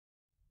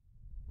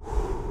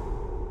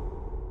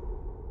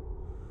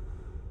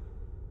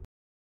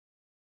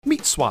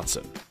Meet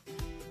Swanson.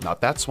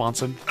 Not that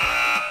Swanson.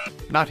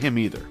 Not him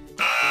either.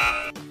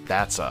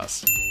 That's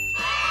us.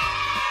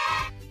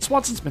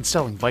 Swanson's been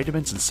selling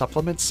vitamins and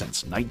supplements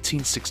since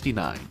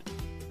 1969.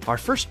 Our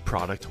first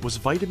product was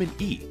vitamin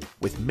E,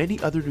 with many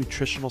other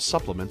nutritional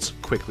supplements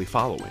quickly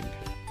following.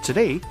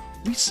 Today,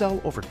 we sell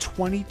over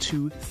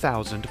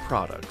 22,000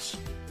 products.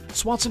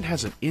 Swanson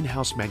has an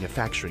in-house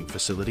manufacturing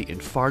facility in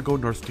Fargo,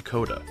 North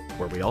Dakota,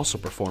 where we also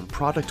perform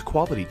product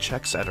quality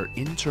checks at our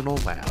internal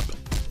lab.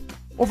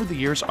 Over the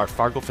years, our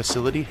Fargo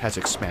facility has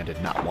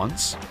expanded not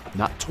once,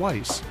 not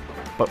twice,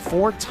 but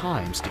 4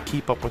 times to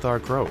keep up with our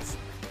growth.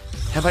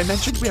 Have I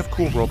mentioned we have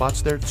cool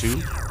robots there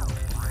too?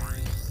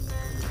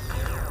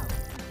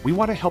 We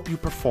want to help you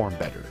perform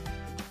better,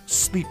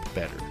 sleep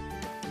better,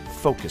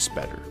 focus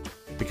better,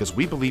 because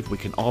we believe we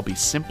can all be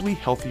simply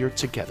healthier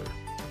together.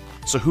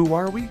 So who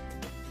are we?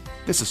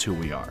 This is who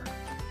we are.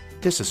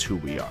 This is who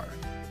we are.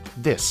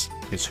 This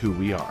is who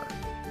we are.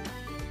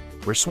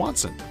 We're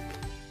Swanson.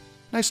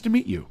 Nice to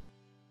meet you.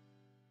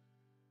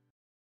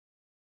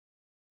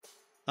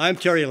 I'm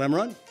Terry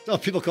Lemeron. Well,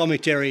 people call me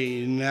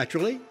Terry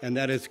naturally, and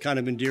that is kind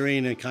of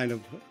endearing and kind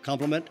of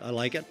compliment. I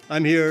like it.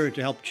 I'm here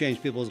to help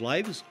change people's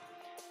lives,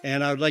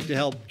 and I would like to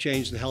help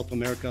change the health of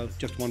America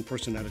just one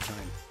person at a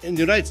time. In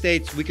the United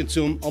States, we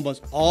consume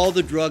almost all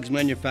the drugs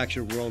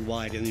manufactured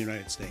worldwide in the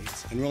United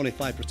States, and we're only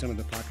 5% of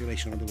the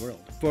population of the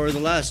world. For the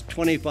last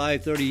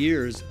 25, 30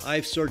 years,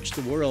 I've searched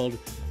the world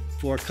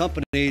for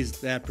companies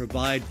that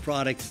provide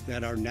products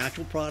that are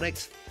natural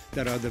products,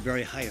 that are the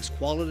very highest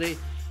quality,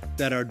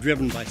 that are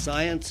driven by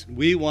science.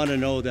 We want to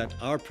know that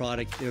our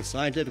product is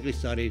scientifically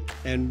studied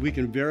and we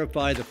can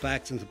verify the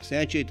facts and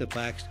substantiate the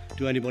facts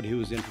to anybody who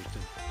is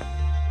interested.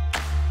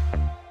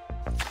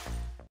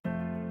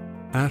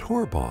 At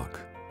Horbach,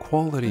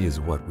 quality is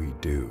what we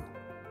do.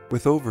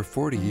 With over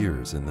 40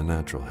 years in the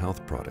natural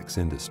health products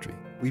industry,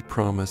 we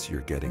promise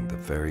you're getting the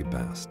very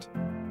best.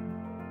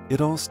 It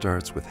all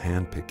starts with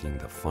handpicking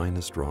the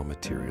finest raw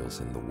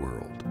materials in the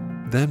world,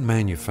 then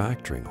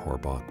manufacturing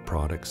Horbach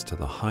products to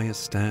the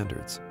highest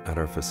standards at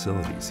our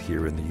facilities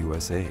here in the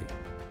USA,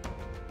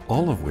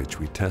 all of which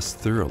we test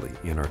thoroughly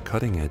in our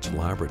cutting-edge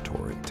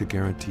laboratory to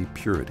guarantee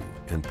purity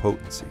and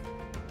potency.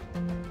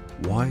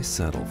 Why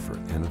settle for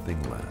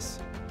anything less?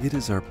 It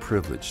is our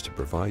privilege to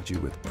provide you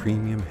with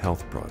premium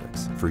health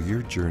products for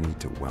your journey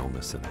to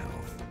wellness and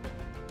health.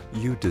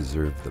 You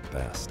deserve the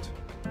best.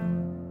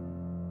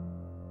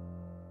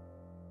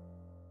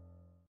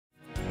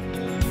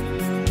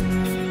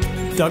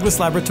 Douglas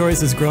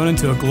Laboratories has grown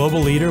into a global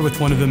leader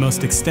with one of the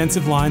most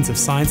extensive lines of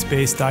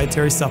science-based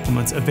dietary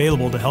supplements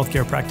available to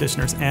healthcare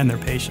practitioners and their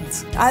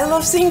patients. I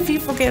love seeing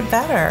people get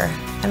better.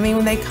 I mean,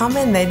 when they come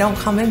in, they don't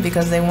come in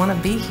because they want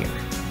to be here.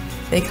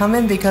 They come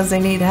in because they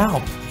need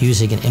help.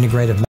 Using an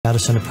integrative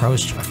medicine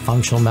approach, a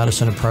functional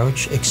medicine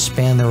approach,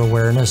 expand their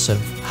awareness of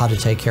how to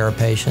take care of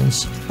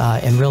patients,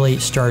 and really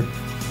start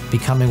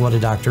becoming what a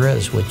doctor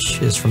is,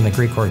 which is from the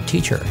Greek word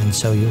teacher. And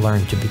so you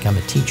learn to become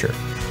a teacher,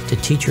 to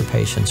teach your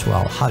patients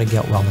well, how to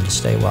get well and to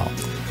stay well.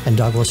 And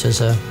Douglas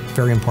is a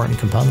very important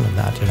component of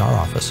that in our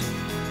office.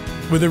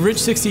 With a rich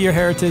 60-year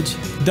heritage,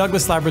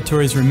 Douglas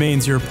Laboratories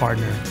remains your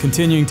partner,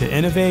 continuing to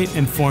innovate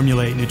and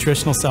formulate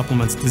nutritional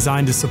supplements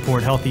designed to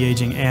support healthy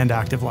aging and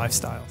active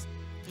lifestyles.